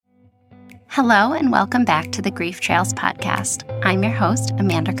Hello and welcome back to the Grief Trails podcast. I'm your host,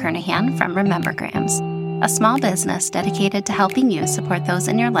 Amanda Kernahan from Remembergrams, a small business dedicated to helping you support those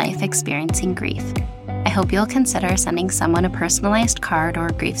in your life experiencing grief. I hope you'll consider sending someone a personalized card or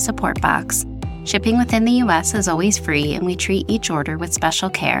a grief support box. Shipping within the U.S. is always free, and we treat each order with special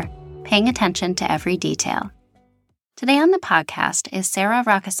care, paying attention to every detail. Today on the podcast is Sara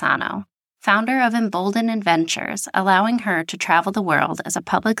Roccisano, founder of Embolden Adventures, allowing her to travel the world as a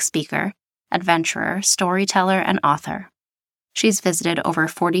public speaker, adventurer, storyteller, and author. She's visited over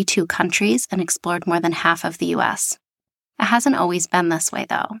 42 countries and explored more than half of the U.S. It hasn't always been this way,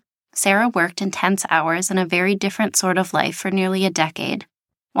 though. Sara worked intense hours in a very different sort of life for nearly a decade,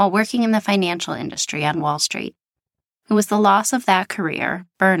 while working in the financial industry on Wall Street. It was the loss of that career,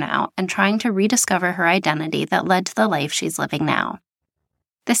 burnout, and trying to rediscover her identity that led to the life she's living now.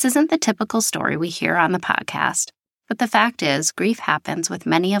 This isn't the typical story we hear on the podcast, but the fact is, grief happens with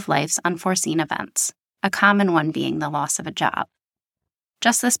many of life's unforeseen events, a common one being the loss of a job.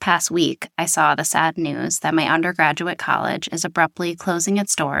 Just this past week, I saw the sad news that my undergraduate college is abruptly closing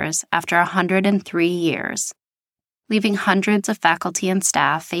its doors after 103 years, leaving hundreds of faculty and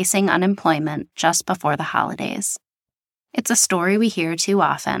staff facing unemployment just before the holidays. It's a story we hear too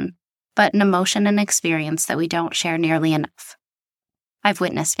often, but an emotion and experience that we don't share nearly enough. I've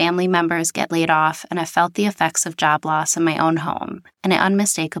witnessed family members get laid off, and I've felt the effects of job loss in my own home, and it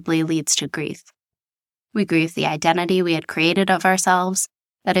unmistakably leads to grief. We grieve the identity we had created of ourselves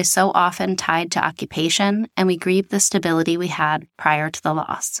that is so often tied to occupation, and we grieve the stability we had prior to the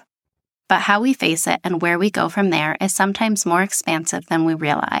loss. But how we face it and where we go from there is sometimes more expansive than we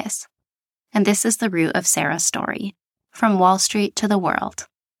realize. And this is the root of Sara's story, from Wall Street to the world.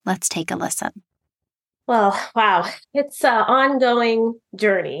 Let's take a listen. Well, wow. It's an ongoing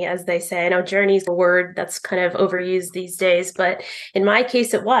journey, as they say. I know journey is a word that's kind of overused these days, but in my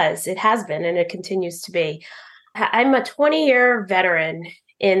case, it has been, and it continues to be. I'm a 20-year veteran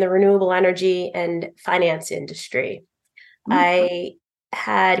in the renewable energy and finance industry. Mm-hmm. I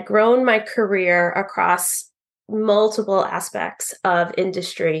had grown my career across multiple aspects of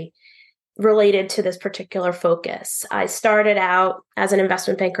industry related to this particular focus. I started out as an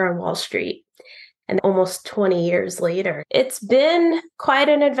investment banker on Wall Street. And almost 20 years later, it's been quite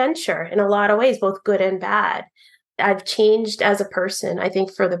an adventure in a lot of ways, both good and bad. I've changed as a person, I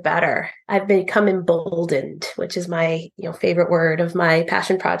think, for the better. I've become emboldened, which is my favorite word of my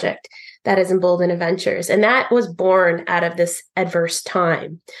passion project. That is Embolden Adventures. And that was born out of this adverse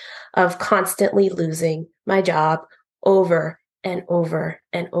time of constantly losing my job over and over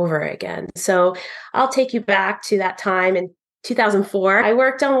and over again. So I'll take you back to that time in 2004. I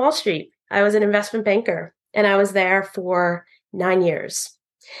worked on Wall Street. I was an investment banker, and I was there for 9 years.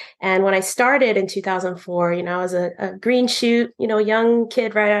 And when I started in 2004, I was a green shoot, young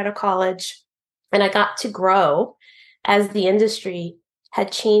kid right out of college. And I got to grow as the industry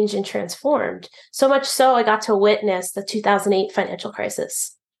had changed and transformed. So much so I got to witness the 2008 financial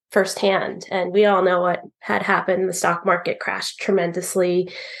crisis firsthand. And we all know what had happened. The stock market crashed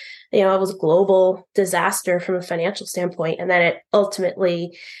tremendously. It was a global disaster from a financial standpoint. And then it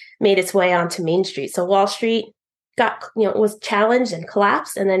ultimately made its way onto Main Street. So Wall Street was challenged and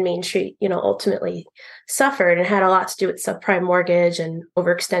collapsed. And then Main Street, ultimately suffered and had a lot to do with subprime mortgage and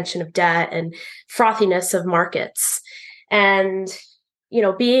overextension of debt and frothiness of markets. And,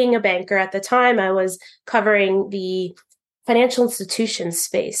 being a banker at the time, I was covering the financial institutions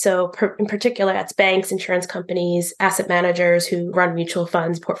space. So in particular, that's banks, insurance companies, asset managers who run mutual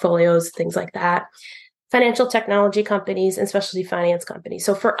funds, portfolios, things like that, financial technology companies, and specialty finance companies.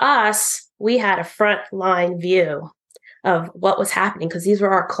 So for us, we had a front line view of what was happening because these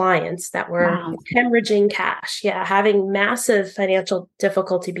were our clients that were hemorrhaging cash, having massive financial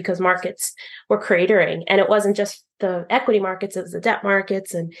difficulty because markets were cratering. And it wasn't just the equity markets, it was the debt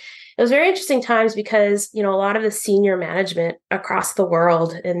markets. And it was very interesting times because, a lot of the senior management across the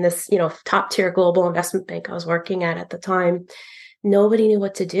world in this, top tier global investment bank I was working at the time, nobody knew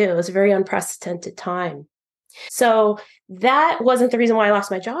what to do. It was a very unprecedented time. So that wasn't the reason why I lost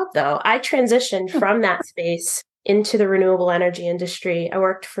my job, though. I transitioned from that space into the renewable energy industry. I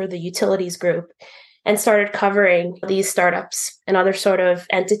worked for the utilities group and started covering these startups and other sort of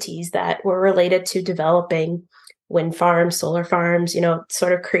entities that were related to developing wind farms, solar farms,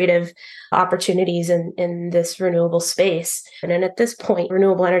 sort of creative opportunities in this renewable space. And then at this point,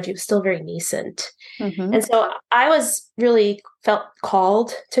 renewable energy was still very nascent. Mm-hmm. And so I felt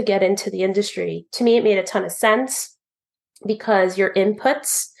called to get into the industry. To me, it made a ton of sense because your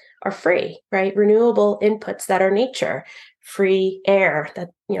inputs are free, right? Renewable inputs that are nature, free air that,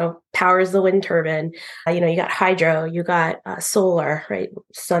 powers the wind turbine. You got hydro, you got solar, right?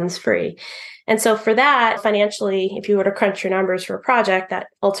 Sun's free. And so for that, financially, if you were to crunch your numbers for a project, that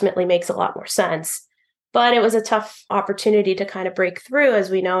ultimately makes a lot more sense. But it was a tough opportunity to kind of break through, as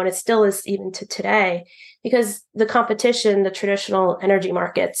we know, and it still is even to today, because the competition, the traditional energy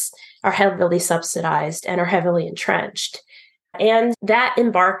markets are heavily subsidized and are heavily entrenched. And that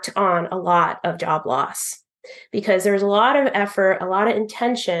embarked on a lot of job loss because there's a lot of effort, a lot of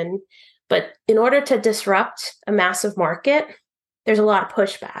intention. But in order to disrupt a massive market, there's a lot of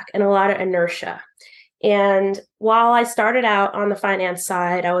pushback and a lot of inertia. And while I started out on the finance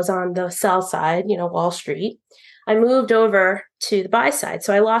side, I was on the sell side, Wall Street. I moved over to the buy side.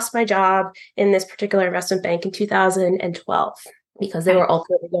 So I lost my job in this particular investment bank in 2012 because they were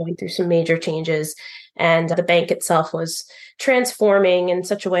ultimately going through some major changes. And the bank itself was transforming in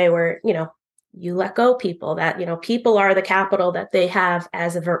such a way where, you let go people that, people are the capital that they have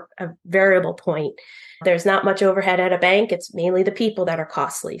as a variable point. There's not much overhead at a bank. It's mainly the people that are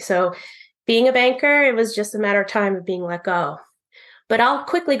costly. So being a banker, it was just a matter of time of being let go. But I'll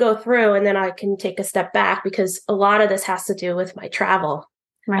quickly go through and then I can take a step back because a lot of this has to do with my travel,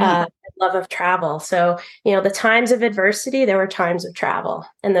 love of travel. So, the times of adversity, there were times of travel,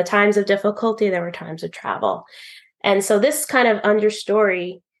 and the times of difficulty, there were times of travel. And so this kind of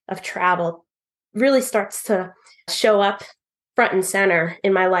understory of travel really starts to show up front and center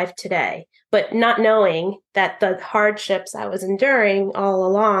in my life today, but not knowing that the hardships I was enduring all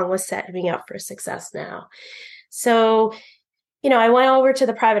along was setting me up for success now. So, I went over to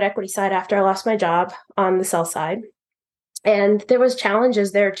the private equity side after I lost my job on the sell side. And there was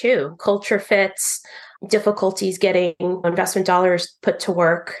challenges there too. Culture fits, difficulties getting investment dollars put to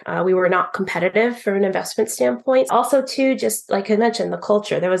work. We were not competitive from an investment standpoint. Also too, just like I mentioned, the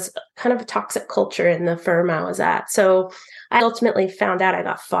culture, there was kind of a toxic culture in the firm I was at. So I ultimately found out I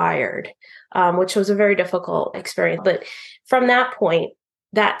got fired, which was a very difficult experience. But from that point,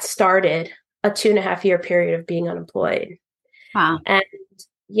 that started a 2.5-year period of being unemployed. Wow. And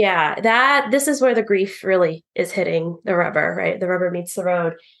this is where the grief really is hitting the rubber, right? The rubber meets the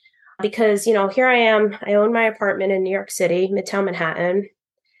road. Because, here I am, I own my apartment in New York City, Midtown Manhattan.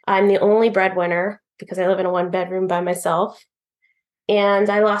 I'm the only breadwinner because I live in a 1-bedroom by myself. And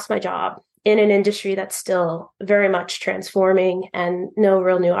I lost my job in an industry that's still very much transforming and no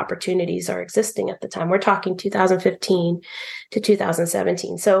real new opportunities are existing at the time. We're talking 2015 to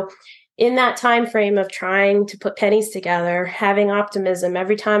 2017. So in that time frame of trying to put pennies together, having optimism,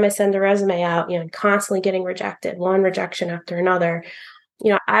 every time I send a resume out, constantly getting rejected, one rejection after another,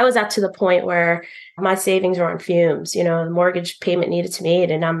 I was at to the point where my savings were on fumes, the mortgage payment needed to be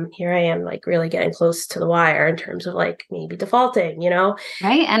made. And here I am, like really getting close to the wire in terms of like maybe defaulting,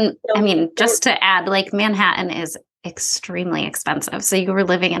 Right. And I mean, just to add, like Manhattan is extremely expensive. So you were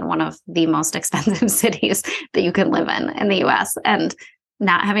living in one of the most expensive cities that you can live in the US, and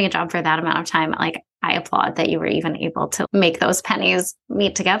not having a job for that amount of time, like I applaud that you were even able to make those pennies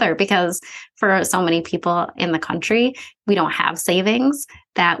meet together, because for so many people in the country, we don't have savings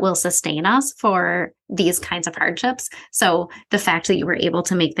that will sustain us for these kinds of hardships. So the fact that you were able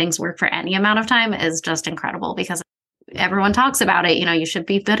to make things work for any amount of time is just incredible, because everyone talks about it. You should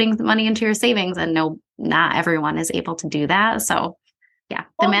be putting money into your savings, and no, not everyone is able to do that. So yeah,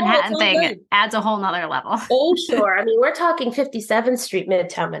 the Manhattan thing adds a whole nother level. Oh, sure. I mean, we're talking 57th Street,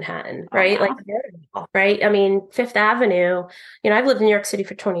 Midtown Manhattan, right? Oh, wow. Right? I mean, Fifth Avenue, I've lived in New York City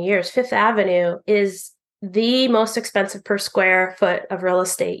for 20 years. Fifth Avenue is the most expensive per square foot of real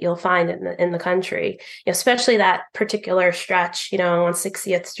estate you'll find in the country, especially that particular stretch, on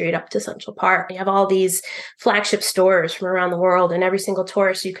 60th Street up to Central Park. You have all these flagship stores from around the world, and every single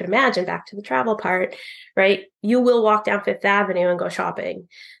tourist you could imagine, back to the travel part, right? You will walk down Fifth Avenue and go shopping.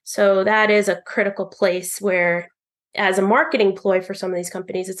 So that is a critical place where, as a marketing ploy for some of these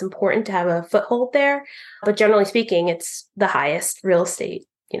companies, it's important to have a foothold there. But generally speaking, it's the highest real estate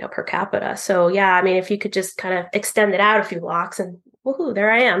per capita. So yeah, I mean, if you could just kind of extend it out a few blocks and woohoo,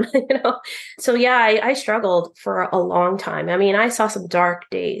 there I am, So yeah, I struggled for a long time. I mean, I saw some dark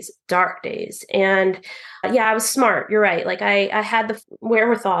days. And yeah, I was smart. You're right. Like I had the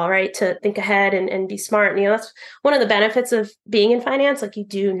wherewithal, right, to think ahead and be smart. And, that's one of the benefits of being in finance. Like you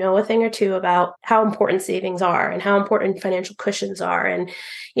do know a thing or two about how important savings are and how important financial cushions are. And,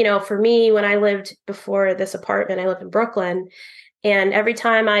 for me, when I lived before this apartment, I lived in Brooklyn. And every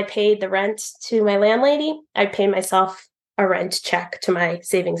time I paid the rent to my landlady, I'd pay myself a rent check to my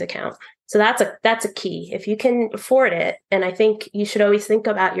savings account. So that's a key. If you can afford it, and I think you should always think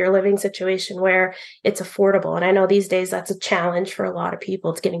about your living situation where it's affordable. And I know these days that's a challenge for a lot of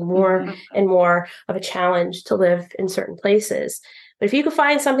people. It's getting more and more of a challenge to live in certain places. But if you can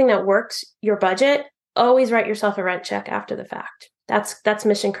find something that works your budget, always write yourself a rent check after the fact. That's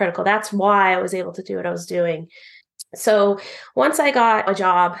mission critical. That's why I was able to do what I was doing. So once I got a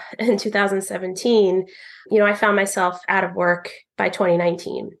job in 2017, I found myself out of work by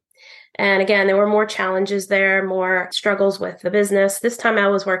 2019. And again, there were more challenges there, more struggles with the business. This time I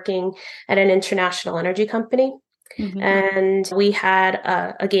was working at an international energy company. And we had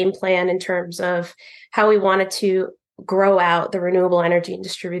a game plan in terms of how we wanted to grow out the renewable energy and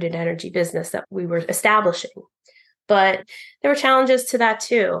distributed energy business that we were establishing. But there were challenges to that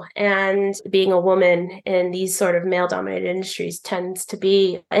too. And being a woman in these sort of male-dominated industries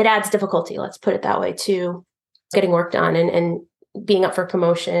it adds difficulty, let's put it that way, to getting work done and being up for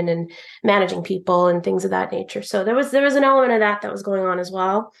promotion and managing people and things of that nature. So there was an element of that was going on as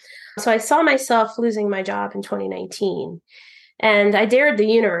well. So I saw myself losing my job in 2019. And I dared the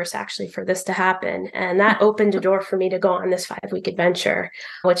universe actually for this to happen. And that opened a door for me to go on this 5-week adventure,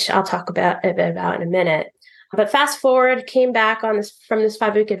 which I'll talk about in a minute. But fast forward, came back from this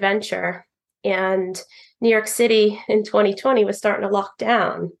 5-week adventure, and New York City in 2020 was starting to lock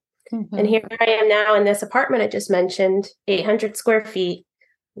down. And here I am now in this apartment I just mentioned, 800 square feet,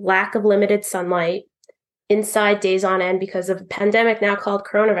 lack of limited sunlight, inside days on end because of a pandemic now called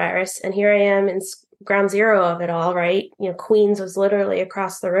coronavirus. And here I am in ground zero of it all, right? Queens was literally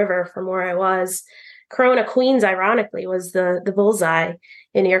across the river from where I was. Corona Queens, ironically, was the bullseye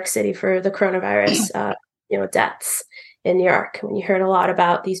in New York City for the coronavirus deaths in New York. When you heard a lot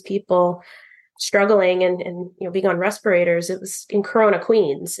about these people struggling and being on respirators, it was in Corona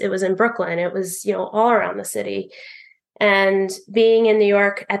Queens, it was in Brooklyn, it was all around the city. And being in New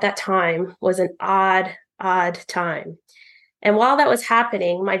York at that time was an odd time. And while that was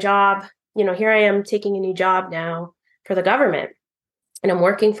happening, my job, here I am taking a new job now for the government, and I'm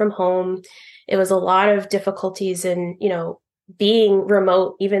working from home. It was a lot of difficulties in being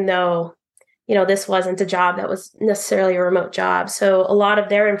remote, even though this wasn't a job that was necessarily a remote job. So a lot of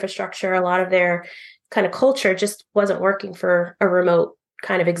their infrastructure, a lot of their kind of culture just wasn't working for a remote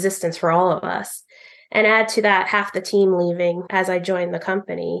kind of existence for all of us. And add to that, half the team leaving as I joined the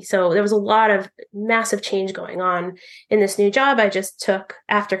company. So there was a lot of massive change going on in this new job I just took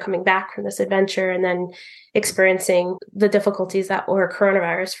after coming back from this adventure and then experiencing the difficulties that were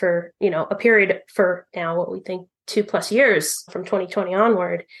coronavirus for, a period for now, what we think 2+ years from 2020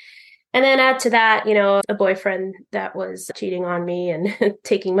 onward. And then add to that, a boyfriend that was cheating on me and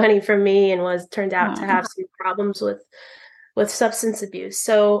taking money from me and turned out to have some problems with substance abuse.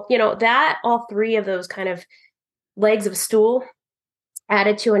 So, that all three of those kind of legs of stool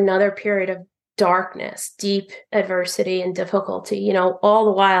added to another period of darkness, deep adversity and difficulty, all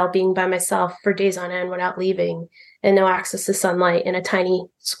the while being by myself for days on end without leaving and no access to sunlight in a tiny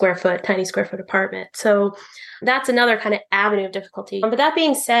square foot apartment. So that's another kind of avenue of difficulty. But that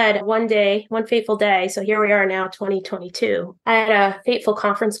being said, one fateful day, so here we are now, 2022, I had a fateful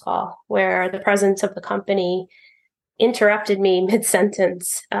conference call where the president of the company interrupted me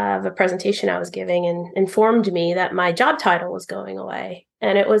mid-sentence of a presentation I was giving and informed me that my job title was going away.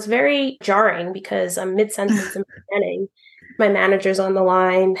 And it was very jarring because I'm mid-sentence in the beginning. My manager's on the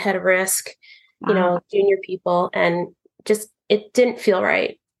line, head of risk, junior people, and just it didn't feel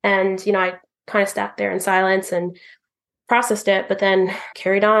right. And, I kind of sat there in silence and processed it, but then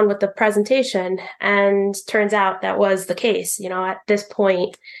carried on with the presentation. And turns out that was the case. At this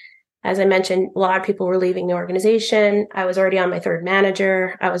point, as I mentioned, a lot of people were leaving the organization. I was already on my third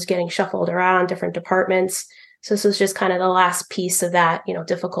manager. I was getting shuffled around different departments. So this was just kind of the last piece of that,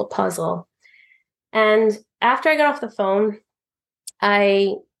 difficult puzzle. And after I got off the phone,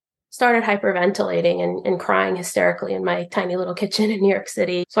 I started hyperventilating and crying hysterically in my tiny little kitchen in New York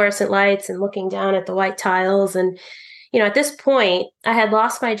City, fluorescent lights and looking down at the white tiles. And, at this point, I had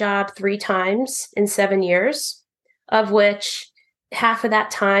lost my job 3 times in 7 years, of which half of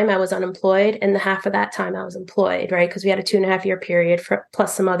that time I was unemployed and the half of that time I was employed, right? Because we had a 2.5-year period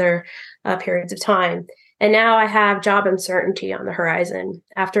plus some other periods of time. And now I have job uncertainty on the horizon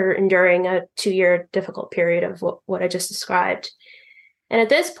after enduring a 2-year difficult period of what I just described. And at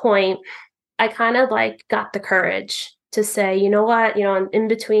this point, I kind of got the courage to say, you know what, in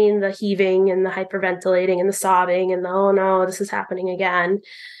between the heaving and the hyperventilating and the sobbing and the, oh no, this is happening again,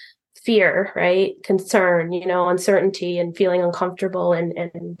 fear, right? Concern, uncertainty and feeling uncomfortable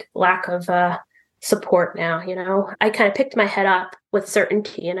and lack of support now, I kind of picked my head up with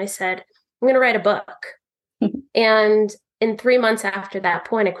certainty and I said, I'm going to write a book. And in 3 months after that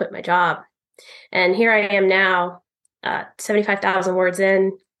point, I quit my job. And here I am now, 75,000 words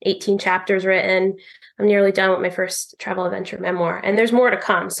in, 18 chapters written. I'm nearly done with my first travel adventure memoir, and there's more to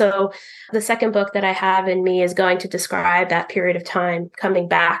come. So the second book that I have in me is going to describe that period of time coming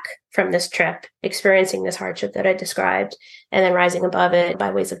back from this trip, experiencing this hardship that I described, and then rising above it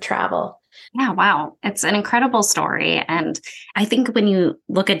by ways of travel. Yeah, wow. It's an incredible story. And I think when you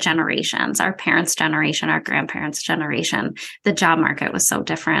look at generations, our parents' generation, our grandparents' generation, the job market was so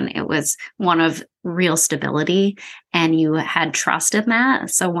different. It was one of real stability, and you had trust in that.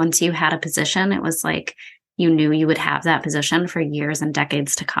 So once you had a position, it was like you knew you would have that position for years and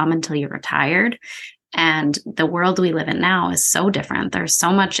decades to come until you retired. And the world we live in now is so different. There's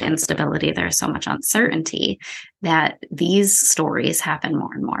so much instability. There's so much uncertainty that these stories happen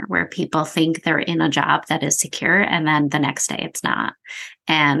more and more, where people think they're in a job that is secure, and then the next day it's not.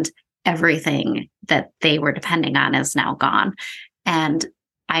 And everything that they were depending on is now gone. And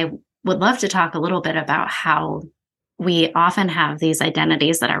I would love to talk a little bit about how we often have these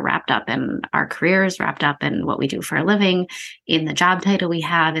identities that are wrapped up in our careers, wrapped up in what we do for a living, in the job title we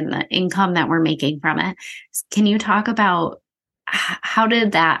have, in the income that we're making from it. Can you talk about how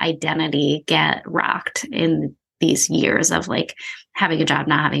did that identity get rocked in these years of like having a job,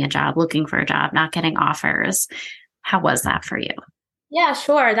 not having a job, looking for a job, not getting offers? How was that for you? Yeah,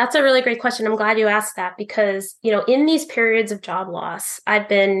 sure. That's a really great question. I'm glad you asked that because, in these periods of job loss, I've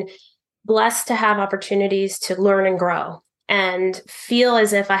been blessed to have opportunities to learn and grow and feel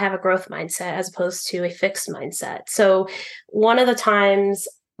as if I have a growth mindset as opposed to a fixed mindset. So one of the times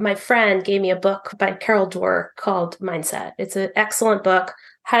my friend gave me a book by Carol Dweck called Mindset. It's an excellent book.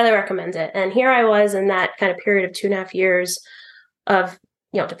 Highly recommend it. And here I was in that kind of period of 2.5 years of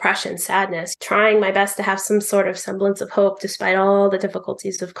depression, sadness, trying my best to have some sort of semblance of hope despite all the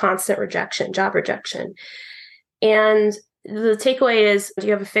difficulties of constant rejection, job rejection. And the takeaway is, do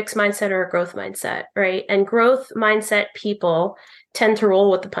you have a fixed mindset or a growth mindset, right? And growth mindset people tend to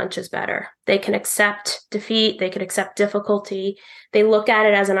roll with the punches better. They can accept defeat. They can accept difficulty. They look at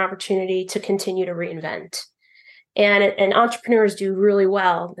it as an opportunity to continue to reinvent. And entrepreneurs do really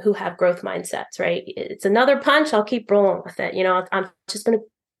well who have growth mindsets, right? It's another punch. I'll keep rolling with it. I'm just going to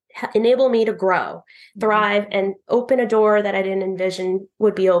enable me to grow, thrive, and open a door that I didn't envision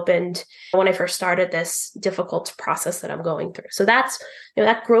would be opened when I first started this difficult process that I'm going through. So that's,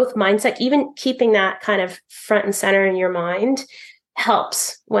 that growth mindset, even keeping that kind of front and center in your mind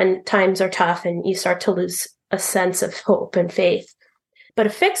helps when times are tough and you start to lose a sense of hope and faith. But a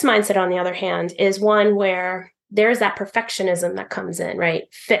fixed mindset, on the other hand, is one where there's that perfectionism that comes in, right?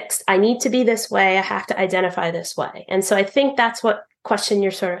 Fixed. I need to be this way. I have to identify this way. And so I think that's what question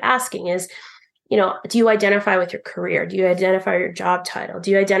you're sort of asking is, do you identify with your career? Do you identify your job title?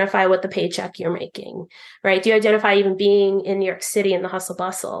 Do you identify what the paycheck you're making, right? Do you identify even being in New York City in the hustle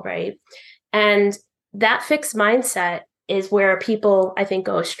bustle, right? And that fixed mindset is where people, I think,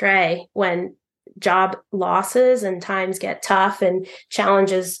 go astray when job losses and times get tough and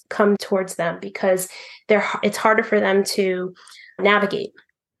challenges come towards them because it's harder for them to navigate.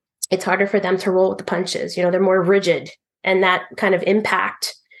 It's harder for them to roll with the punches. They're more rigid, and that kind of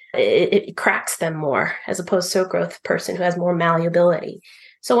impact, it cracks them more as opposed to a growth person who has more malleability.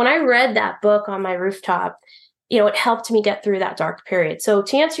 So when I read that book on my rooftop, it helped me get through that dark period. So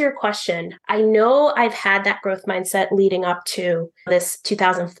to answer your question, I know I've had that growth mindset leading up to this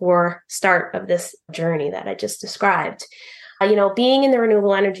 2004 start of this journey that I just described. Being in the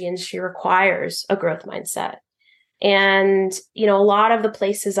renewable energy industry requires a growth mindset. And, a lot of the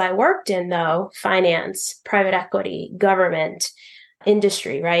places I worked in, though, finance, private equity, government,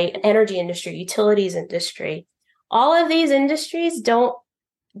 industry, right? Energy industry, utilities industry, all of these industries don't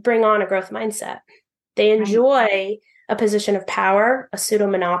bring on a growth mindset. They enjoy a position of power, a pseudo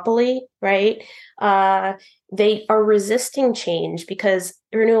monopoly, right? They are resisting change because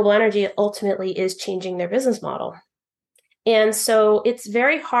renewable energy ultimately is changing their business model. And so it's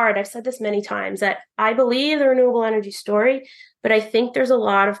very hard. I've said this many times that I believe the renewable energy story, but I think there's a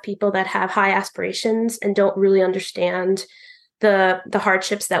lot of people that have high aspirations and don't really understand the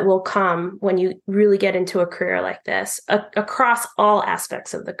hardships that will come when you really get into a career like this across all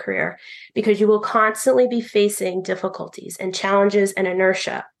aspects of the career, because you will constantly be facing difficulties and challenges and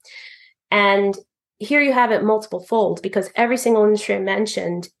inertia. And here you have it multiple fold because every single industry I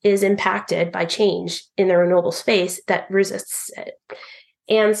mentioned is impacted by change in the renewable space that resists it.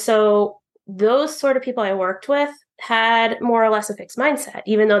 And so those sort of people I worked with had more or less a fixed mindset,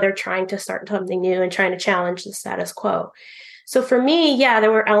 even though they're trying to start something new and trying to challenge the status quo. So for me, yeah,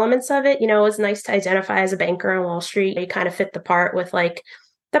 there were elements of it. It was nice to identify as a banker on Wall Street. You kind of fit the part with like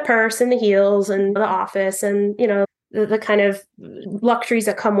the purse and the heels and the office and, the kind of luxuries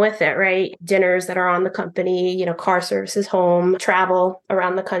that come with it, right? Dinners that are on the company, car services home, travel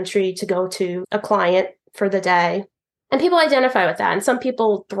around the country to go to a client for the day. And people identify with that. And some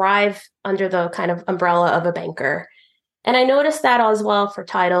people thrive under the kind of umbrella of a banker. And I noticed that as well for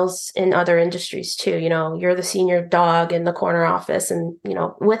titles in other industries too. You're the senior dog in the corner office. And,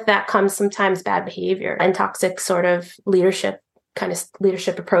 with that comes sometimes bad behavior and toxic sort of leadership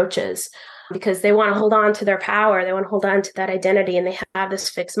approaches, because they want to hold on to their power. They want to hold on to that identity. And they have this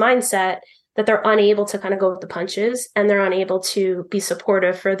fixed mindset that they're unable to kind of go with the punches, and they're unable to be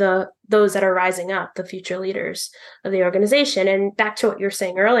supportive for those that are rising up, the future leaders of the organization. And back to what you were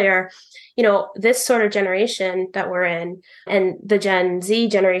saying earlier, this sort of generation that we're in, and the Gen Z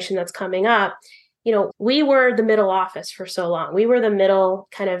generation that's coming up, we were the middle office for so long. We were the middle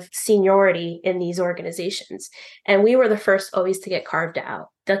kind of seniority in these organizations. And we were the first always to get carved out.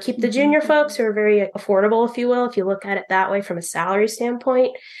 They'll keep the junior folks who are very affordable, if you will, if you look at it that way from a salary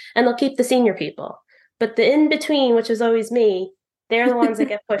standpoint, and they'll keep the senior people. But the in-between, which is always me, they're the ones that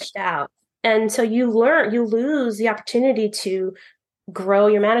get pushed out. And so you lose the opportunity to grow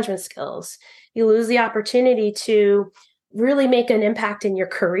your management skills. You lose the opportunity to really make an impact in your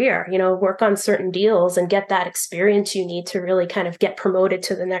career, work on certain deals and get that experience you need to really kind of get promoted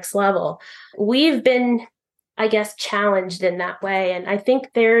to the next level. We've been, I guess, challenged in that way. And I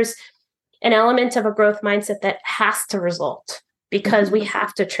think there's an element of a growth mindset that has to result, because we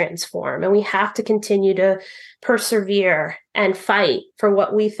have to transform and we have to continue to persevere and fight for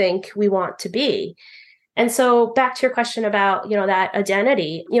what we think we want to be. And so back to your question about, that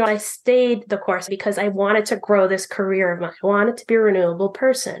identity, I stayed the course because I wanted to grow this career of mine. I wanted to be a renewable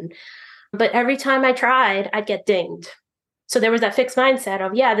person. But every time I tried, I'd get dinged. So there was that fixed mindset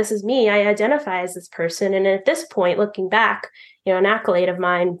of, yeah, this is me. I identify as this person. And at this point, looking back, an accolade of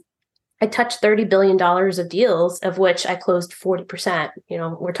mine, I touched $30 billion of deals, of which I closed 40%.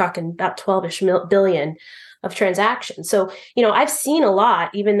 We're talking about 12-ish billion of transactions. So, I've seen a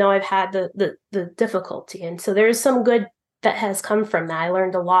lot, even though I've had the difficulty. And so there's some good that has come from that. I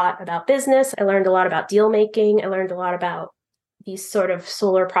learned a lot about business. I learned a lot about deal making. I learned a lot about these sort of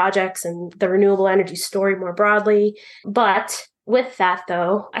solar projects and the renewable energy story more broadly. But with that,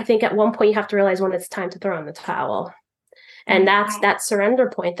 though, I think at one point you have to realize when it's time to throw in the towel. And that's that surrender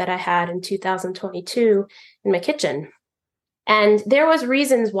point that I had in 2022 in my kitchen. And there was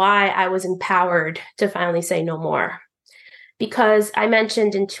reasons why I was empowered to finally say no more. Because I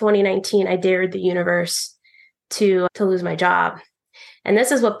mentioned in 2019, I dared the universe to lose my job. And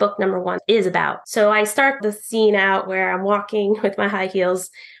this is what book number 1 is about. So I start the scene out where I'm walking with my high heels,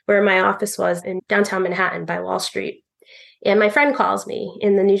 where my office was in downtown Manhattan by Wall Street. And my friend calls me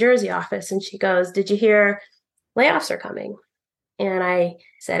in the New Jersey office and she goes, "Did you hear layoffs are coming?" And I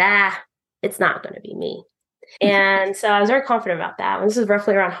said, it's not going to be me. And so I was very confident about that. This is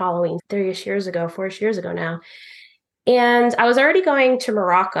roughly around Halloween, 4 years ago now. And I was already going to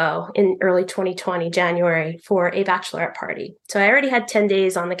Morocco in early 2020, January, for a bachelorette party. So I already had 10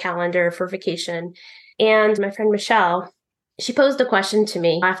 days on the calendar for vacation. And my friend Michelle, she posed a question to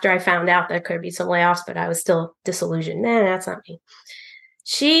me after I found out there could be some layoffs, but I was still disillusioned. That's not me.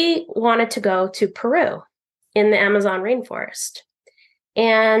 She wanted to go to Peru in the Amazon rainforest.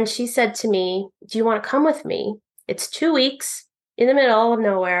 And she said to me, "Do you want to come with me? It's 2 weeks in the middle of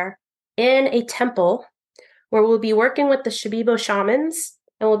nowhere in a temple where we'll be working with the Shipibo shamans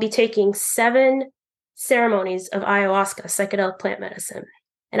and we'll be taking 7 ceremonies of ayahuasca, psychedelic plant medicine."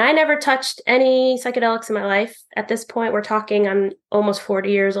 And I never touched any psychedelics in my life. At this point, we're talking, I'm almost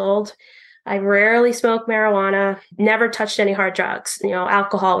 40 years old. I rarely smoked marijuana, never touched any hard drugs.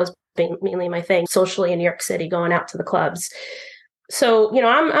 Alcohol was mainly my thing socially in New York City, going out to the clubs. So,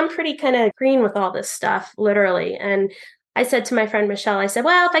 I'm pretty kind of green with all this stuff, literally. And I said to my friend Michelle, I said,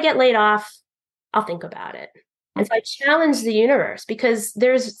 well, if I get laid off, I'll think about it. And so I challenged the universe, because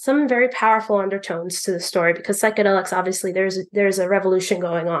there's some very powerful undertones to the story, because psychedelics, obviously, there's a revolution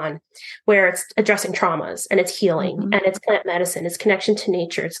going on where it's addressing traumas and it's healing and it's plant medicine, it's connection to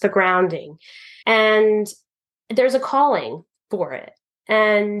nature, it's the grounding. And there's a calling for it.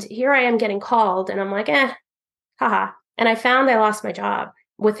 And here I am getting called and I'm like, haha. And I found I lost my job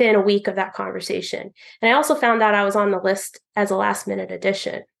within a week of that conversation. And I also found out I was on the list as a last minute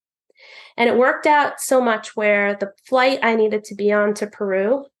addition. And it worked out so much where the flight I needed to be on to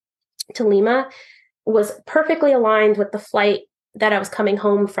Peru, to Lima, was perfectly aligned with the flight that I was coming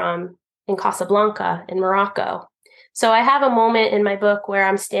home from in Casablanca in Morocco. So I have a moment in my book where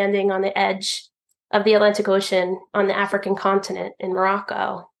I'm standing on the edge of the Atlantic Ocean on the African continent in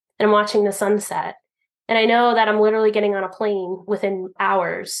Morocco, and I'm watching the sunset. And I know that I'm literally getting on a plane within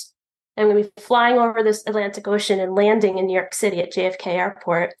hours. I'm going to be flying over this Atlantic Ocean and landing in New York City at JFK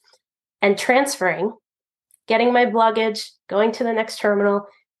Airport and transferring, getting my luggage, going to the next terminal,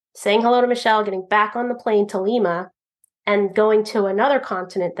 saying hello to Michelle, getting back on the plane to Lima, and going to another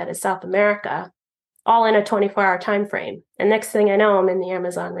continent that is South America, all in a 24-hour time frame. And next thing I know, I'm in the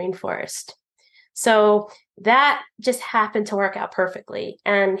Amazon rainforest. So that just happened to work out perfectly.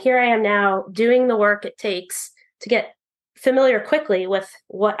 And here I am now doing the work it takes to get familiar quickly with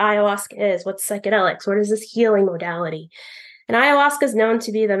what ayahuasca is, what's psychedelics, what is this healing modality. And ayahuasca is known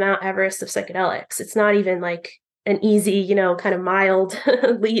to be the Mount Everest of psychedelics. It's not even like an easy, kind of mild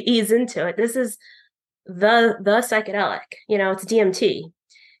ease into it. This is the psychedelic, it's DMT.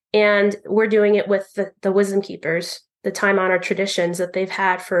 And we're doing it with the wisdom keepers, the time-honored traditions that they've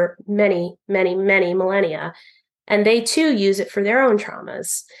had for many, many, many millennia. And they too use it for their own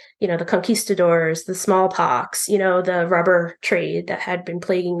traumas, the conquistadors, the smallpox, the rubber trade that had been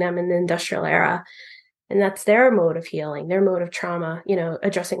plaguing them in the industrial era. And that's their mode of healing, their mode of trauma,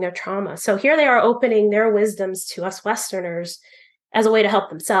 addressing their trauma. So here they are opening their wisdoms to us Westerners as a way to help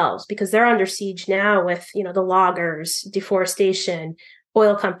themselves, because they're under siege now with, the loggers, deforestation,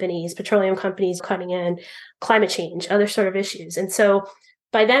 oil companies, petroleum companies cutting in, climate change, other sort of issues. And so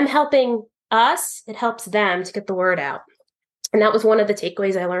by them helping us, it helps them to get the word out. And that was one of the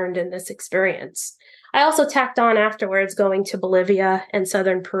takeaways I learned in this experience. I also tacked on afterwards going to Bolivia and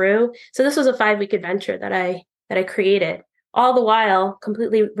southern Peru. So this was a 5-week adventure that I created, all the while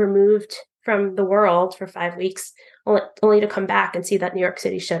completely removed from the world for 5 weeks, only to come back and see that New York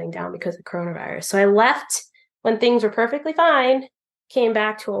City's shutting down because of coronavirus. So I left when things were perfectly fine, came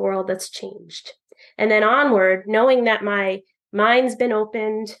back to a world that's changed. And then onward, knowing that my mind's been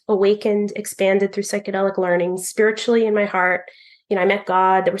opened, awakened, expanded through psychedelic learning, spiritually in my heart. I met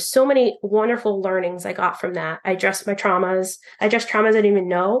God. There were so many wonderful learnings I got from that. I addressed my traumas. I addressed traumas I didn't even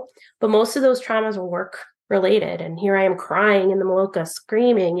know, but most of those traumas were work related. And here I am crying in the Maloka,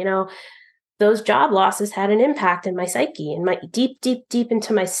 screaming, those job losses had an impact in my psyche and my deep, deep, deep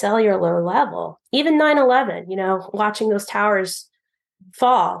into my cellular level. Even 9/11, watching those towers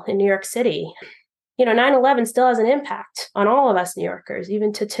fall in New York City. 9/11 still has an impact on all of us New Yorkers,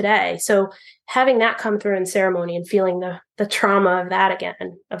 even to today. So having that come through in ceremony and feeling the trauma of that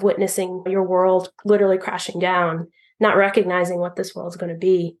again, of witnessing your world literally crashing down, not recognizing what this world's going to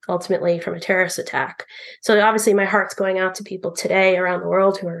be ultimately from a terrorist attack. So obviously my heart's going out to people today around the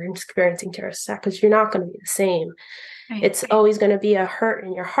world who are experiencing terrorist attack, because you're not going to be the same. Right. It's always going to be a hurt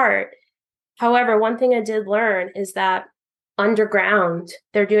in your heart. However, one thing I did learn is that underground,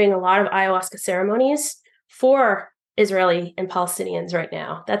 they're doing a lot of ayahuasca ceremonies for Israeli and Palestinians right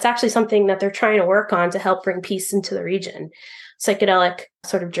now. That's actually something that they're trying to work on to help bring peace into the region, psychedelic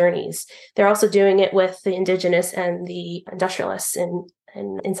sort of journeys. They're also doing it with the indigenous and the industrialists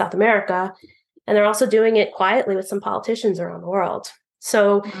in South America. And they're also doing it quietly with some politicians around the world.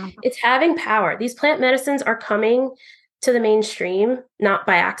 So It's having power. These plant medicines are coming to the mainstream, not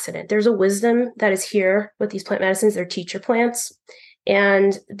by accident. There's a wisdom that is here with these plant medicines. They're teacher plants.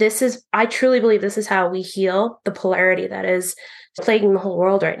 And I truly believe this is how we heal the polarity that is plaguing the whole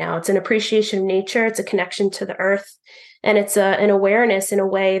world right now. It's an appreciation of nature. It's a connection to the earth. And it's an awareness in a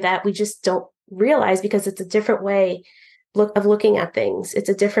way that we just don't realize, because it's a different way of looking at things. It's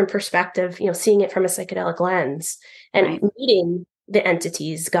a different perspective, seeing it from a psychedelic lens and meeting the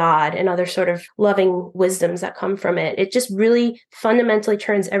entities, God, and other sort of loving wisdoms that come from it. It just really fundamentally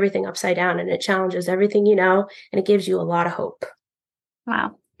turns everything upside down, and it challenges everything and it gives you a lot of hope.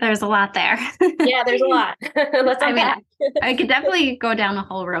 Wow. There's a lot there. Yeah, there's a lot. Let's unpack. I could definitely go down a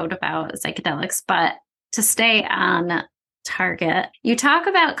whole road about psychedelics, but to stay on target, you talk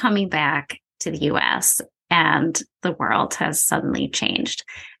about coming back to the US and the world has suddenly changed.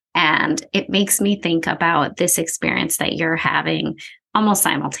 And it makes me think about this experience that you're having almost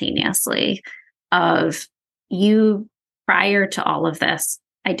simultaneously, of you prior to all of this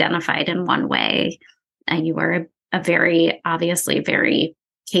identified in one way, and you were a very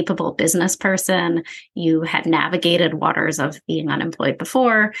capable business person. You had navigated waters of being unemployed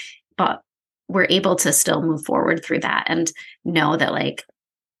before, but were able to still move forward through that and know that, like,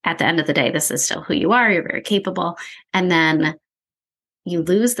 at the end of the day, this is still who you are. You're very capable. And then you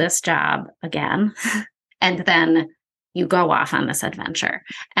lose this job again, and then you go off on this adventure.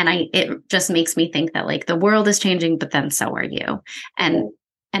 And it just makes me think that, like, the world is changing, but then so are you. And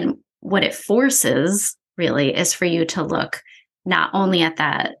what it forces really is for you to look not only at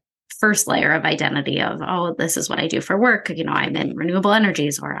that first layer of identity of, oh, this is what I do for work. I'm in renewable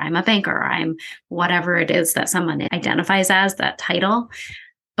energies, or I'm a banker, or I'm whatever it is that someone identifies as, that title,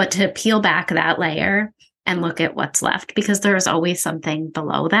 but to peel back that layer and look at what's left, because there's always something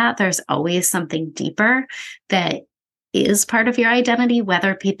below that. There's always something deeper that is part of your identity,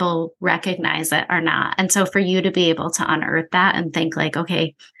 whether people recognize it or not. And so for you to be able to unearth that and think like,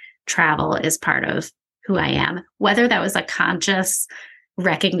 okay, travel is part of who I am, whether that was a conscious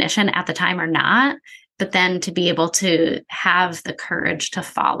recognition at the time or not, but then to be able to have the courage to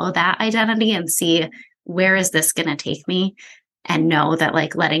follow that identity and see, where is this going to take me? And know that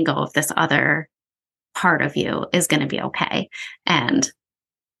like letting go of this other part of you is going to be okay. And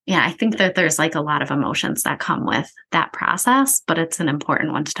yeah, I think that there's like a lot of emotions that come with that process, but it's an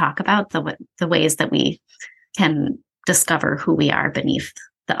important one to talk about, the ways that we can discover who we are beneath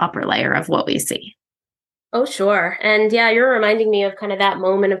the upper layer of what we see. Oh, sure. And yeah, you're reminding me of kind of that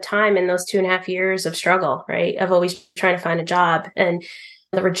moment of time in those 2.5 years of struggle, right? Of always trying to find a job and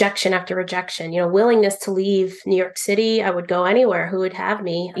the rejection after rejection, willingness to leave New York City. I would go anywhere who would have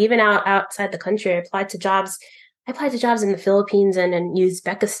me, even outside the country. I applied to jobs in the Philippines and in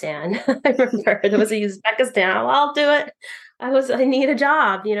Uzbekistan. I remember there was a Uzbekistan. Well, I'll do it. I need a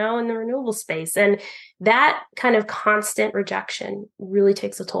job, in the renewable space. And that kind of constant rejection really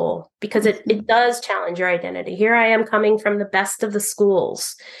takes a toll, because it does challenge your identity. Here I am coming from the best of the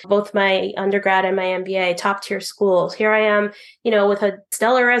schools, both my undergrad and my MBA, top tier schools. Here I am, with a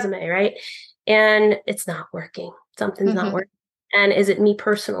stellar resume, right? And it's not working. Something's not working. And is it me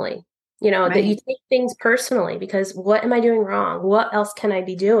personally? Right. That you take things personally, because what am I doing wrong? What else can I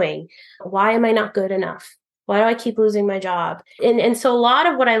be doing? Why am I not good enough? Why do I keep losing my job? And so a lot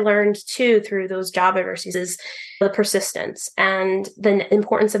of what I learned too through those job adversities is the persistence and the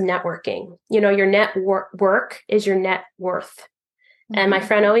importance of networking. Your network is your net worth. And my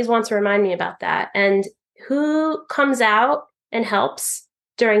friend always wants to remind me about that. And who comes out and helps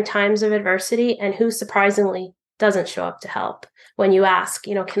during times of adversity, and who surprisingly doesn't show up to help when you ask,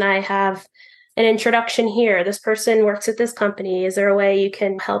 can I have an introduction here? This person works at this company. Is there a way you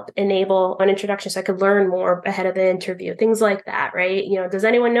can help enable an introduction so I could learn more ahead of the interview? Things like that, right? Does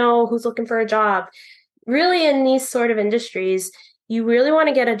anyone know who's looking for a job? Really, in these sort of industries, you really want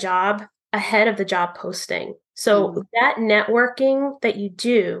to get a job ahead of the job posting. So that networking that you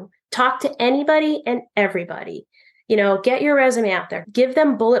do, talk to anybody and everybody. Get your resume out there, give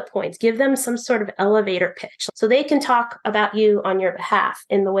them bullet points, give them some sort of elevator pitch so they can talk about you on your behalf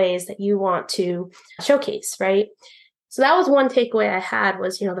in the ways that you want to showcase, right? So that was one takeaway I had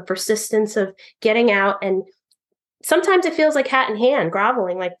was, the persistence of getting out. And sometimes it feels like hat in hand,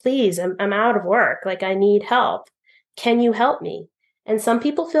 groveling, like, please, I'm out of work. Like, I need help. Can you help me? And some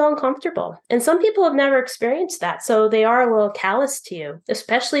people feel uncomfortable, and some people have never experienced that. So they are a little callous to you,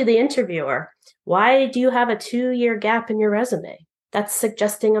 especially the interviewer. Why do you have a 2-year gap in your resume? That's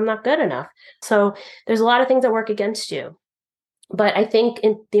suggesting I'm not good enough. So there's a lot of things that work against you. But I think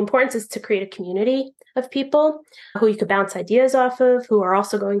the importance is to create a community of people who you could bounce ideas off of, who are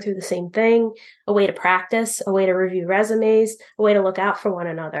also going through the same thing, a way to practice, a way to review resumes, a way to look out for one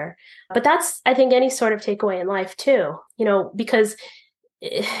another. But that's, I think, any sort of takeaway in life too, because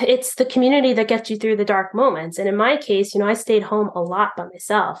it's the community that gets you through the dark moments. And in my case, I stayed home a lot by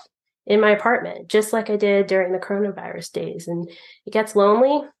myself in my apartment, just like I did during the coronavirus days. And it gets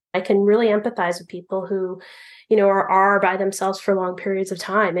lonely. I can really empathize with people who, are by themselves for long periods of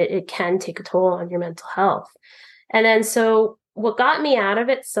time. It can take a toll on your mental health. And then so what got me out of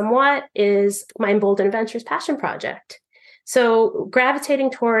it somewhat is my Emboldened Adventures passion project. So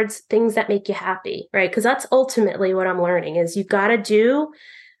gravitating towards things that make you happy, right? Because that's ultimately what I'm learning is you've got to do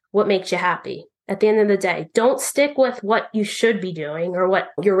what makes you happy. At the end of the day, don't stick with what you should be doing or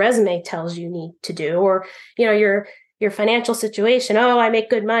what your resume tells you need to do, or, your financial situation. Oh, I make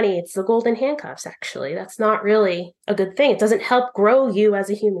good money. It's the golden handcuffs, actually. That's not really a good thing. It doesn't help grow you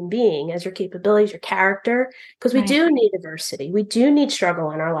as a human being, as your capabilities, your character, because we do need adversity. We do need struggle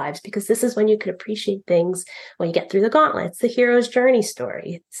in our lives, because this is when you can appreciate things, when you get through the gauntlet. It's the hero's journey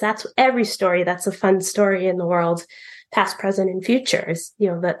story. That's every story that's a fun story in the world, past, present, and future, is,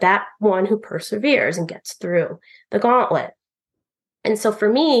 that one who perseveres and gets through the gauntlet. And so for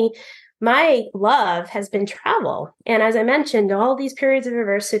me, my love has been travel. And as I mentioned, all these periods of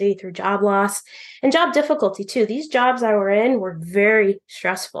adversity through job loss and job difficulty too. These jobs I were in were very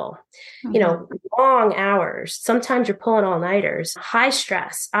stressful, long hours. Sometimes you're pulling all-nighters, high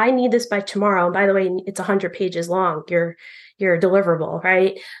stress. I need this by tomorrow. And by the way, it's 100 pages long, your deliverable,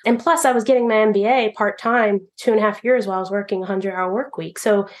 right? And plus I was getting my MBA part-time 2.5 years while I was working 100-hour work week.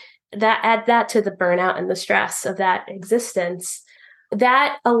 So add that to the burnout and the stress of that existence.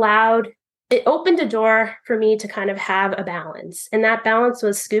 That it opened a door for me to kind of have a balance. And that balance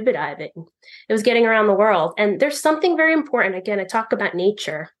was scuba diving. It was getting around the world. And there's something very important. Again, I talk about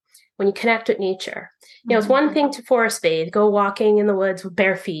nature. when you connect with nature. It's one thing to forest bathe, go walking in the woods with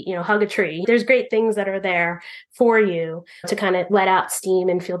bare feet, hug a tree. There's great things that are there for you to kind of let out steam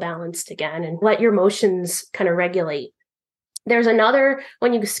and feel balanced again and let your emotions kind of regulate. There's another,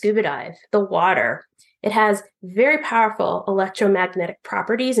 when you scuba dive, the water. It has very powerful electromagnetic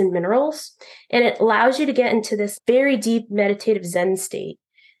properties and minerals, and it allows you to get into this very deep meditative Zen state.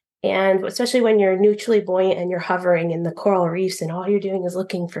 And especially when you're neutrally buoyant and you're hovering in the coral reefs and all you're doing is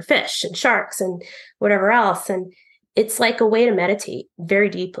looking for fish and sharks and whatever else. And it's like a way to meditate very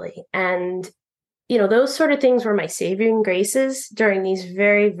deeply. And, those sort of things were my saving graces during these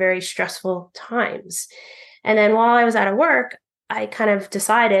very, very stressful times. And then while I was out of work, I kind of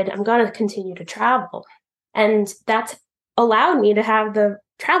decided I'm going to continue to travel. And that's allowed me to have the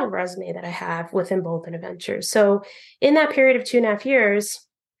travel resume that I have with Embolden Adventures. So in that period of 2.5 years,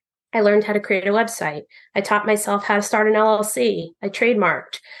 I learned how to create a website. I taught myself how to start an LLC. I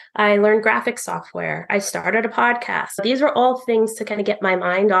trademarked. I learned graphic software. I started a podcast. These were all things to kind of get my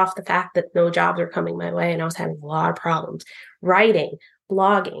mind off the fact that no jobs were coming my way and I was having a lot of problems. Writing,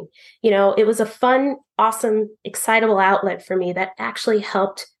 blogging. It was a fun, awesome, excitable outlet for me that actually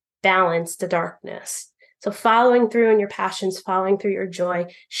helped balance the darkness. So following through on your passions, following through your joy,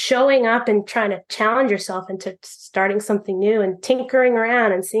 showing up and trying to challenge yourself into starting something new and tinkering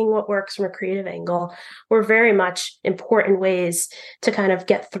around and seeing what works from a creative angle were very much important ways to kind of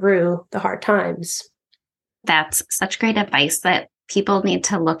get through the hard times. That's such great advice that people need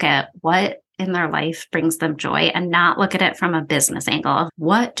to look at what in their life brings them joy and not look at it from a business angle.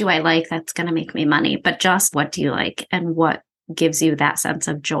 What do I like that's going to make me money? But just what do you like and what gives you that sense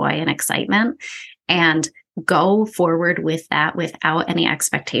of joy and excitement? And go forward with that without any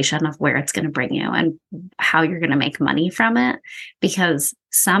expectation of where it's going to bring you and how you're going to make money from it, because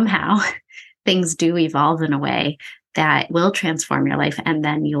somehow things do evolve in a way that will transform your life. And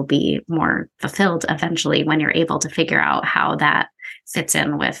then you'll be more fulfilled eventually when you're able to figure out how that fits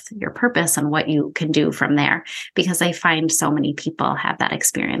in with your purpose and what you can do from there. Because I find so many people have that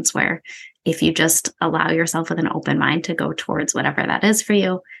experience where if you just allow yourself with an open mind to go towards whatever that is for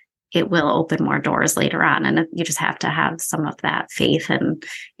you, it will open more doors later on. And you just have to have some of that faith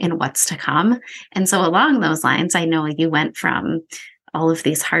in what's to come. And so along those lines, I know you went from all of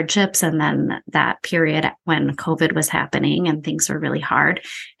these hardships and then that period when COVID was happening and things were really hard.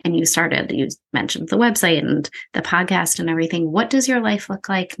 And you mentioned the website and the podcast and everything. What does your life look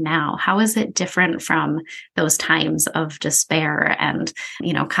like now? How is it different from those times of despair and,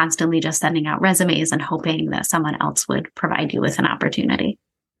 constantly just sending out resumes and hoping that someone else would provide you with an opportunity?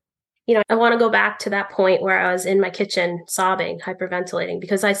 I want to go back to that point where I was in my kitchen sobbing, hyperventilating,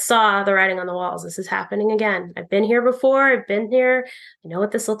 because I saw the writing on the walls. This is happening again. I've been here before. I've been here. I know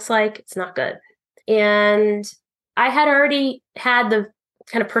what this looks like. It's not good. And I had already had the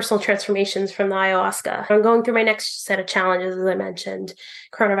kind of personal transformations from the ayahuasca. I'm going through my next set of challenges, as I mentioned,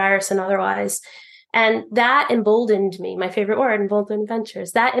 coronavirus and otherwise. And that emboldened me, my favorite word, Embolden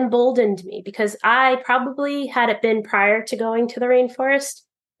Adventures. That emboldened me because I probably, had it been prior to going to the rainforest,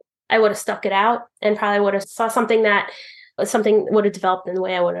 I would have stuck it out and probably would have saw something would have developed in the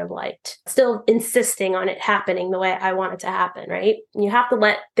way I would have liked. Still insisting on it happening the way I want it to happen, right? And you have to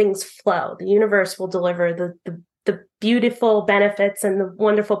let things flow. The universe will deliver the beautiful benefits and the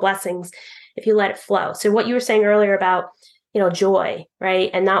wonderful blessings if you let it flow. So what you were saying earlier about, joy, right?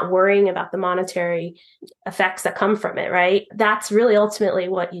 And not worrying about the monetary effects that come from it, right? That's really ultimately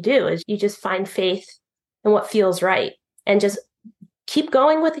what you do is you just find faith in what feels right and just keep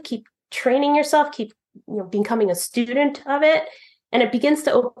going with it, keep training yourself, keep becoming a student of it. And it begins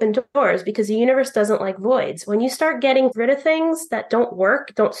to open doors because the universe doesn't like voids. When you start getting rid of things that don't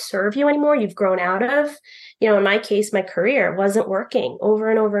work, don't serve you anymore, you've grown out of, in my case, my career wasn't working over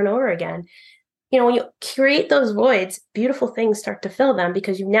and over and over again. When you create those voids, beautiful things start to fill them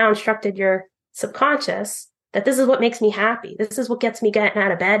because you've now instructed your subconscious that this is what makes me happy. This is what gets me getting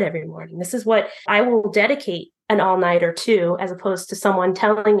out of bed every morning. This is what I will dedicate an all-nighter to, as opposed to someone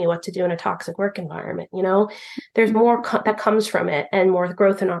telling me what to do in a toxic work environment. There's more that comes from it and more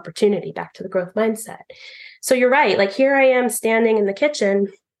growth and opportunity, back to the growth mindset. So you're right. Like here I am standing in the kitchen.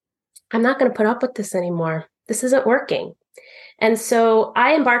 I'm not going to put up with this anymore. This isn't working. And so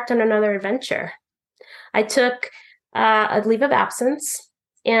I embarked on another adventure. I took a leave of absence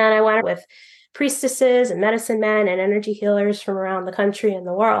and I went with priestesses and medicine men and energy healers from around the country and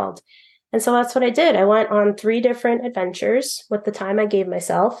the world. And so that's what I did. I went on 3 different adventures with the time I gave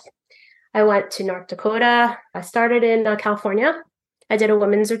myself. I went to North Dakota. I started in California. I did a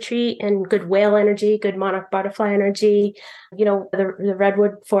women's retreat in good whale energy, good monarch butterfly energy, the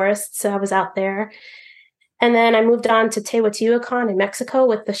redwood forests. So I was out there. And then I moved on to Teotihuacan in Mexico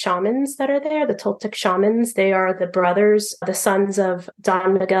with the shamans that are there, the Toltec shamans. They are the brothers, the sons of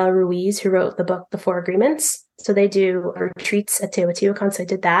Don Miguel Ruiz, who wrote the book, The Four Agreements. So they do retreats at Teotihuacan. So I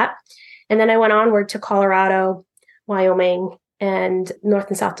did that. And then I went onward to Colorado, Wyoming, and North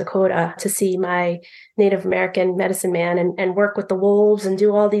and South Dakota to see my Native American medicine man and work with the wolves and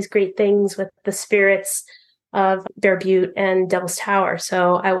do all these great things with the spirits of Bear Butte and Devil's Tower.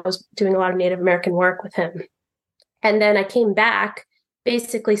 So I was doing a lot of Native American work with him. And then I came back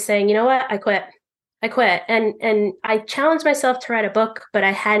basically saying, you know what, I quit. And I challenged myself to write a book, but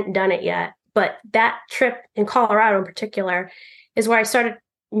I hadn't done it yet. But that trip in Colorado in particular is where I started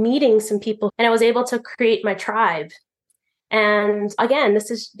meeting some people and I was able to create my tribe. And again,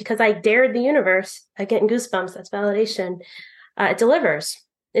 this is because I dared the universe. I get goosebumps. That's validation. It delivers.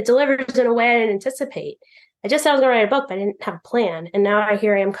 It delivers in a way I didn't anticipate. I just said I was going to write a book, but I didn't have a plan. And now I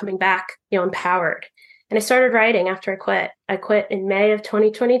am coming back, empowered. And I started writing after I quit. I quit in May of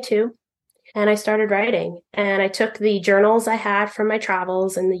 2022. And I started writing. And I took the journals I had from my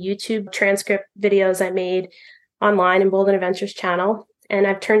travels and the YouTube transcript videos I made online in Bold and Adventures channel. And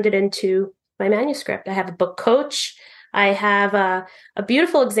I've turned it into my manuscript. I have a book coach. I have a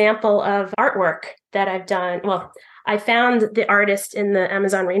beautiful example of artwork that I've done. Well, I found the artist in the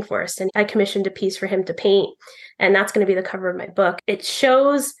Amazon rainforest and I commissioned a piece for him to paint. And that's going to be the cover of my book. It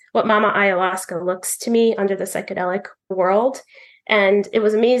shows what Mama Ayahuasca looks to me under the psychedelic world. And it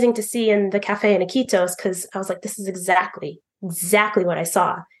was amazing to see in the cafe in Iquitos because I was like, this is exactly what I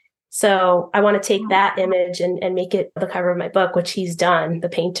saw. So I want to take that image and make it the cover of my book, which he's done, the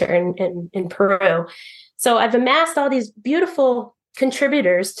painter in Peru. So I've amassed all these beautiful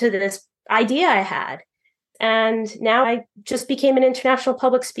contributors to this idea I had. And now I just became an international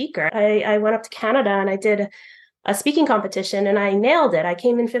public speaker. I went up to Canada and I did a speaking competition and I nailed it. I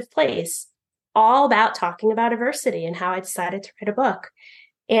came in 5th place, all about talking about adversity and how I decided to write a book.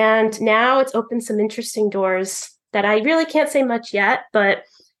 And now it's opened some interesting doors that I really can't say much yet, but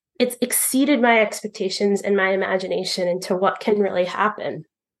it's exceeded my expectations and my imagination into what can really happen.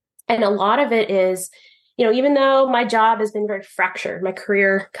 And a lot of it is, even though my job has been very fractured, my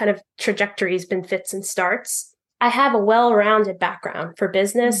career kind of trajectory has been fits and starts, I have a well-rounded background for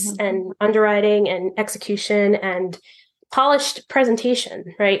business and underwriting and execution and polished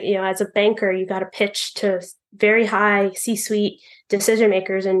presentation, right? As a banker, you got to pitch to very high C-suite decision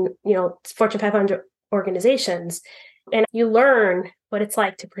makers and, Fortune 500 organizations. And you learn what it's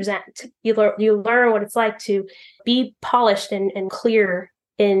like to present. You learn what it's like to be polished and clear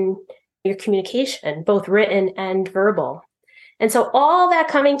in your communication, both written and verbal. And so all that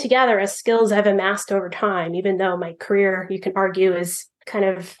coming together as skills I've amassed over time, even though my career, you can argue, is kind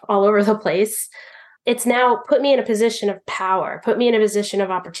of all over the place, it's now put me in a position of power, put me in a position of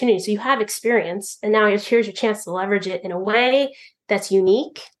opportunity. So you have experience, and now here's your chance to leverage it in a way that's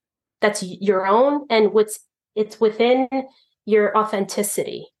unique, that's your own, and it's within your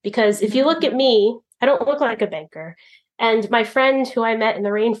authenticity. Because if you look at me, I don't look like a banker. And my friend who I met in the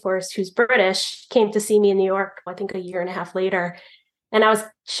rainforest, who's British, came to see me in New York, I think a year and a half later. And I was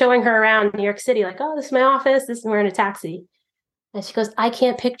showing her around New York City, like, oh, this is my office. We're in a taxi. And she goes, I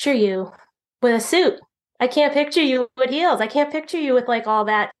can't picture you with a suit. I can't picture you with heels. I can't picture you with like all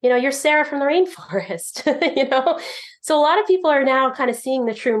that. You're Sara from the rainforest, So a lot of people are now kind of seeing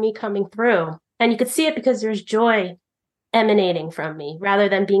the true me coming through. And you could see it because there's joy emanating from me rather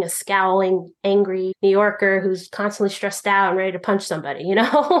than being a scowling, angry New Yorker who's constantly stressed out and ready to punch somebody,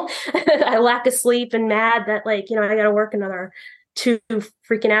 I lack of sleep and mad that I got to work another 2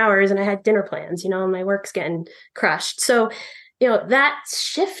 freaking hours and I had dinner plans, and my work's getting crushed. So, that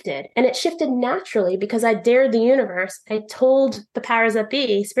shifted, and it shifted naturally because I dared the universe. I told the powers that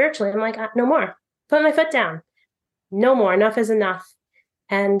be spiritually, I'm like, no more, put my foot down, no more, enough is enough.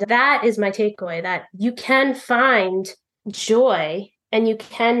 And that is my takeaway, that you can find joy and you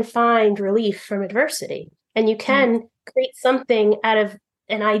can find relief from adversity, and you can create something out of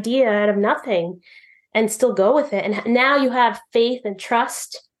an idea, out of nothing, and still go with it. And now you have faith and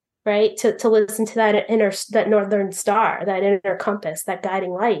trust, right? To listen to that northern star, that inner compass, that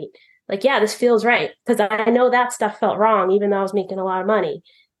guiding light. Like, yeah, this feels right. Because I know that stuff felt wrong, even though I was making a lot of money.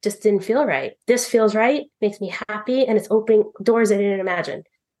 Just didn't feel right. This feels right, makes me happy, and it's opening doors I didn't imagine.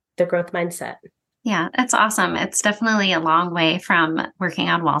 The growth mindset. Yeah, that's awesome. It's definitely a long way from working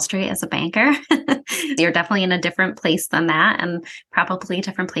on Wall Street as a banker. You're definitely in a different place than that, and probably a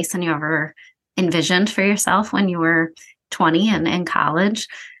different place than you ever envisioned for yourself when you were 20 and in college.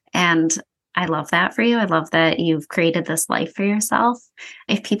 And I love that for you. I love that you've created this life for yourself.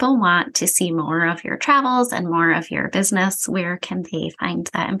 If people want to see more of your travels and more of your business, where can they find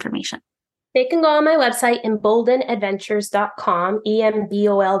that information? They can go on my website, emboldenadventures.com,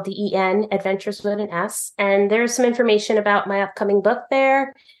 EMBOLDEN, adventures with an S. And there's some information about my upcoming book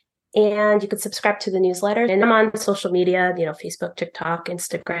there. And you could subscribe to the newsletter. And I'm on social media, Facebook, TikTok,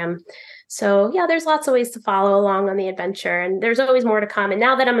 Instagram. So yeah, there's lots of ways to follow along on the adventure. And there's always more to come. And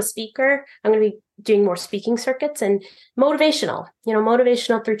now that I'm a speaker, I'm going to be doing more speaking circuits and motivational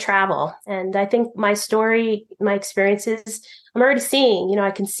through travel. And I think my story, my experiences, I'm already seeing,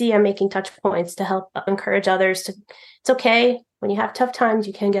 I can see I'm making touch points to help encourage others it's okay. When you have tough times,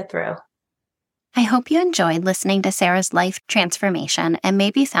 you can get through. I hope you enjoyed listening to Sara's life transformation and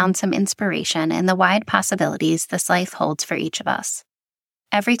maybe found some inspiration in the wide possibilities this life holds for each of us.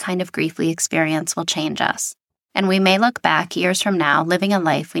 Every kind of grief we experience will change us, and we may look back years from now living a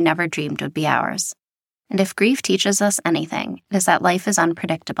life we never dreamed would be ours. And if grief teaches us anything, it is that life is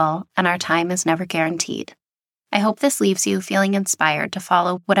unpredictable and our time is never guaranteed. I hope this leaves you feeling inspired to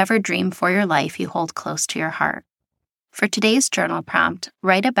follow whatever dream for your life you hold close to your heart. For today's journal prompt,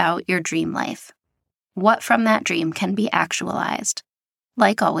 write about your dream life. What from that dream can be actualized?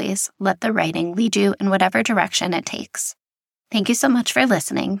 Like always, let the writing lead you in whatever direction it takes. Thank you so much for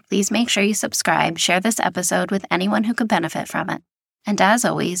listening. Please make sure you subscribe, share this episode with anyone who could benefit from it. And as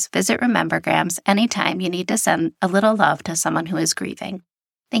always, visit Remembergrams anytime you need to send a little love to someone who is grieving.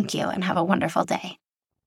 Thank you and have a wonderful day.